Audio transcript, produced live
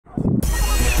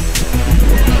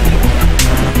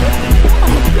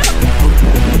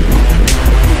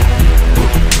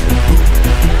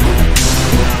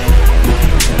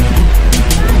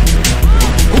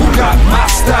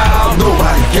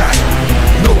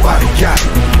got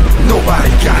it. Nobody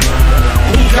got it.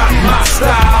 Who got my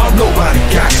style? Nobody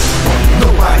got it.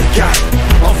 Nobody got it.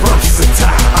 I'm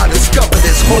versatile. I discovered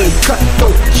this whole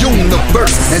cutthroat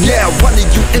universe, and yeah, one of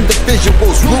you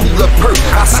individuals rule the perk.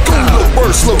 I school the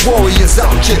worst little warriors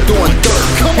out here doing dirt.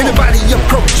 Anybody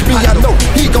approach me, I know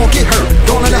he gon' get hurt.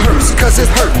 Don't let it hurt, cause it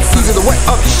hurts. Easy to wet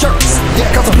up shirts.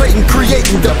 Contemplating,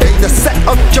 creating, debating, a set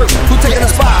of jerks who taking a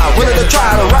spy, willing to try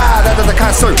to ride out of the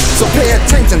concert. So pay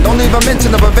attention, don't even mention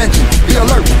the prevention. Be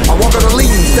alert, I walk on the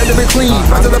lean, steady to be clean,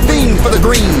 right to the beam for the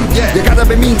green. You gotta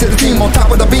be mean to the team on top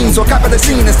of the beam, so copy the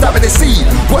scene and stop it and see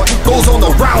what goes on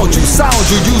around you. Sounds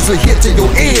you usually hit to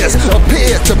your ears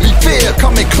appear to be fair,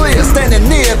 coming clear, standing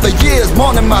near for years,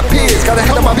 mourning my peers. Gotta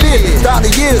handle my beard down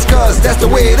the years, cause that's the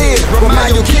way it is.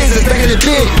 Remind your kids that thinking it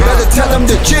big, better tell them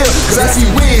to chill, cause I see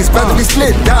wigs better be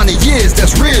split down the years,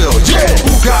 that's real. Yeah.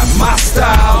 Who got my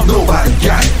style? Nobody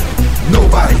got it.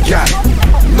 Nobody got it.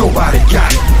 Nobody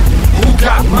got it. Who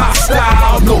got my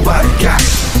style? Nobody got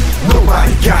it.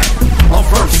 Nobody got it. I'm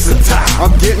versatile.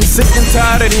 I'm getting sick and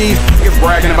tired of these niggas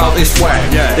bragging about this swag.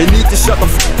 They need to shut the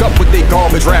fuck up with their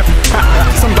garbage rap.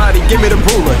 Somebody give me the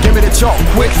ruler, give me the chalk,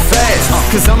 quick, fast.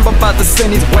 Cause I'm about to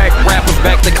send these whack rappers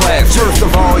back to class. First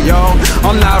of all, y'all,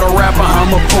 I'm not a rapper,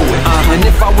 I'm a poet. And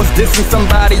if I was dissing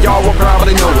somebody, y'all would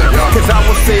probably know it. Cause I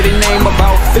will say their name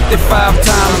about 55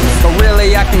 times, but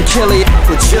really I can kill it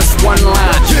with just one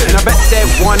line. And I bet that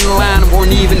one line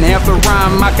won't even have to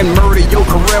rhyme. I can murder your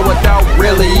career without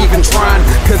really even trying.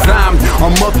 Cause I'm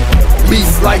a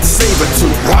beast like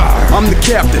Sabertooth. I'm the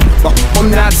captain, but I'm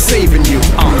not saving you.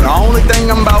 The only thing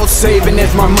I'm about saving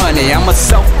is my money. I'm a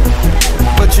self,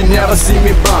 but you never see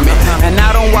me bumming. And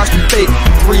I don't watch the fake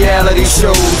reality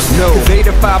shows, no,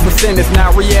 cause 85% is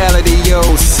not reality, yo.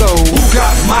 So who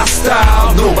got my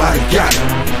style? Nobody got it.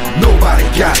 Nobody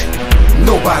got it.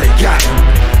 Nobody got it.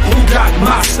 Who got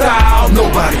my style?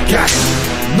 Nobody got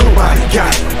it. Nobody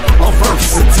got it. I'm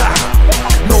versatile.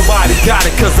 Nobody got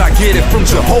it, cause I get it from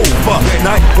Jehovah.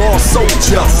 Nightball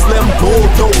soldier, slim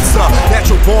bulldozer,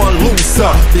 natural born loser.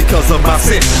 Because of my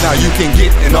sin, now you can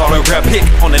get an autograph pic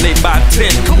on an 8x10.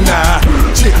 Nah,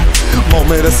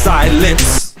 moment of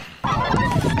silence.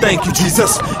 Thank you,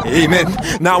 Jesus. Amen.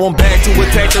 Now I'm back to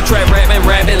attack the trap, rapping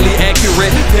rapidly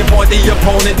accurate. Pinpoint the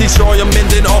opponent, destroy him,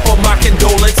 ending off of my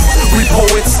condolence. We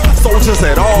poets, soldiers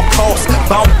at all costs,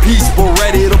 bound peaceful,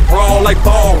 ready to brawl like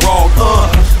Balrog.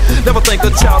 Never think a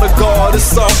child of God is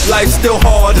soft, life's still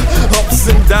hard. Ups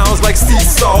and downs like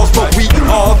seesaws, but we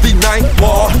are the ninth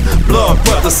wall. Blood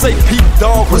brothers, say Pete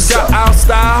Dog, we got our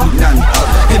style.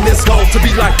 And it's going to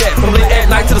be like that from late at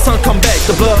night till the sun come back.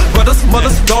 The blood brothers,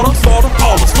 mothers, daughters, father,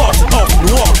 all the slaughtered off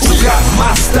New Orleans. Who got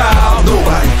my style?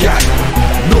 Nobody got it.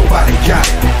 Nobody got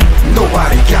it.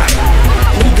 Nobody got it.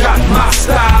 Who got my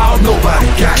style? Nobody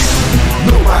got it.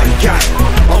 Nobody got it.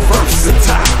 I'm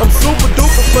versatile. I'm super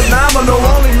duper phenomenal.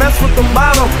 Only mess with the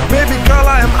model. Baby girl,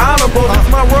 I am honorable. This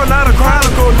my world, not a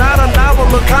chronicle, not a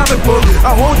novel or comic book.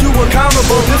 I hold you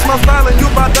accountable. This my style and you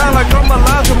bow down like I'm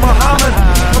Elijah Muhammad.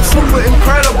 I'm super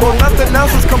incredible. Nothing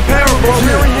else is comparable.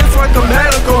 Experience like a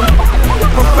medical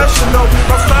professional.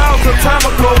 My style's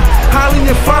atomical, highly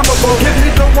inflammable. Give me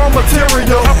the raw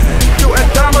material. You and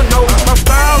domino. My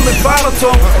style is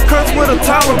volatile. Curse with a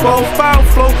tolerable. Foul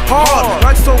flow, hard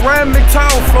like ceramic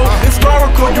tile flow.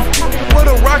 Historical, you with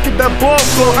a rocket that ball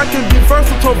flow. I can be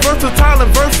versatile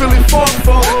and virtually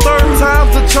forceful. Third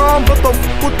time's the charm, but the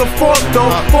with the fork though.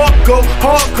 Fork go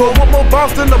hardcore, one more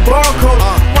bounce than the barcode.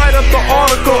 Write up the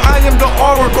article, I am the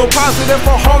oracle. Positive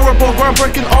or horrible,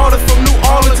 groundbreaking artist from New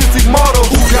Orleans is immortal.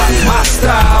 Who got my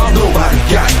style? Nobody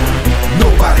got it.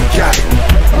 Nobody got it.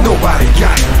 Nobody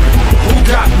got it. Who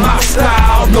got my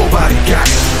style? Nobody got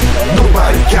it.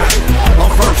 Nobody got it.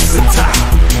 I'm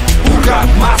versatile.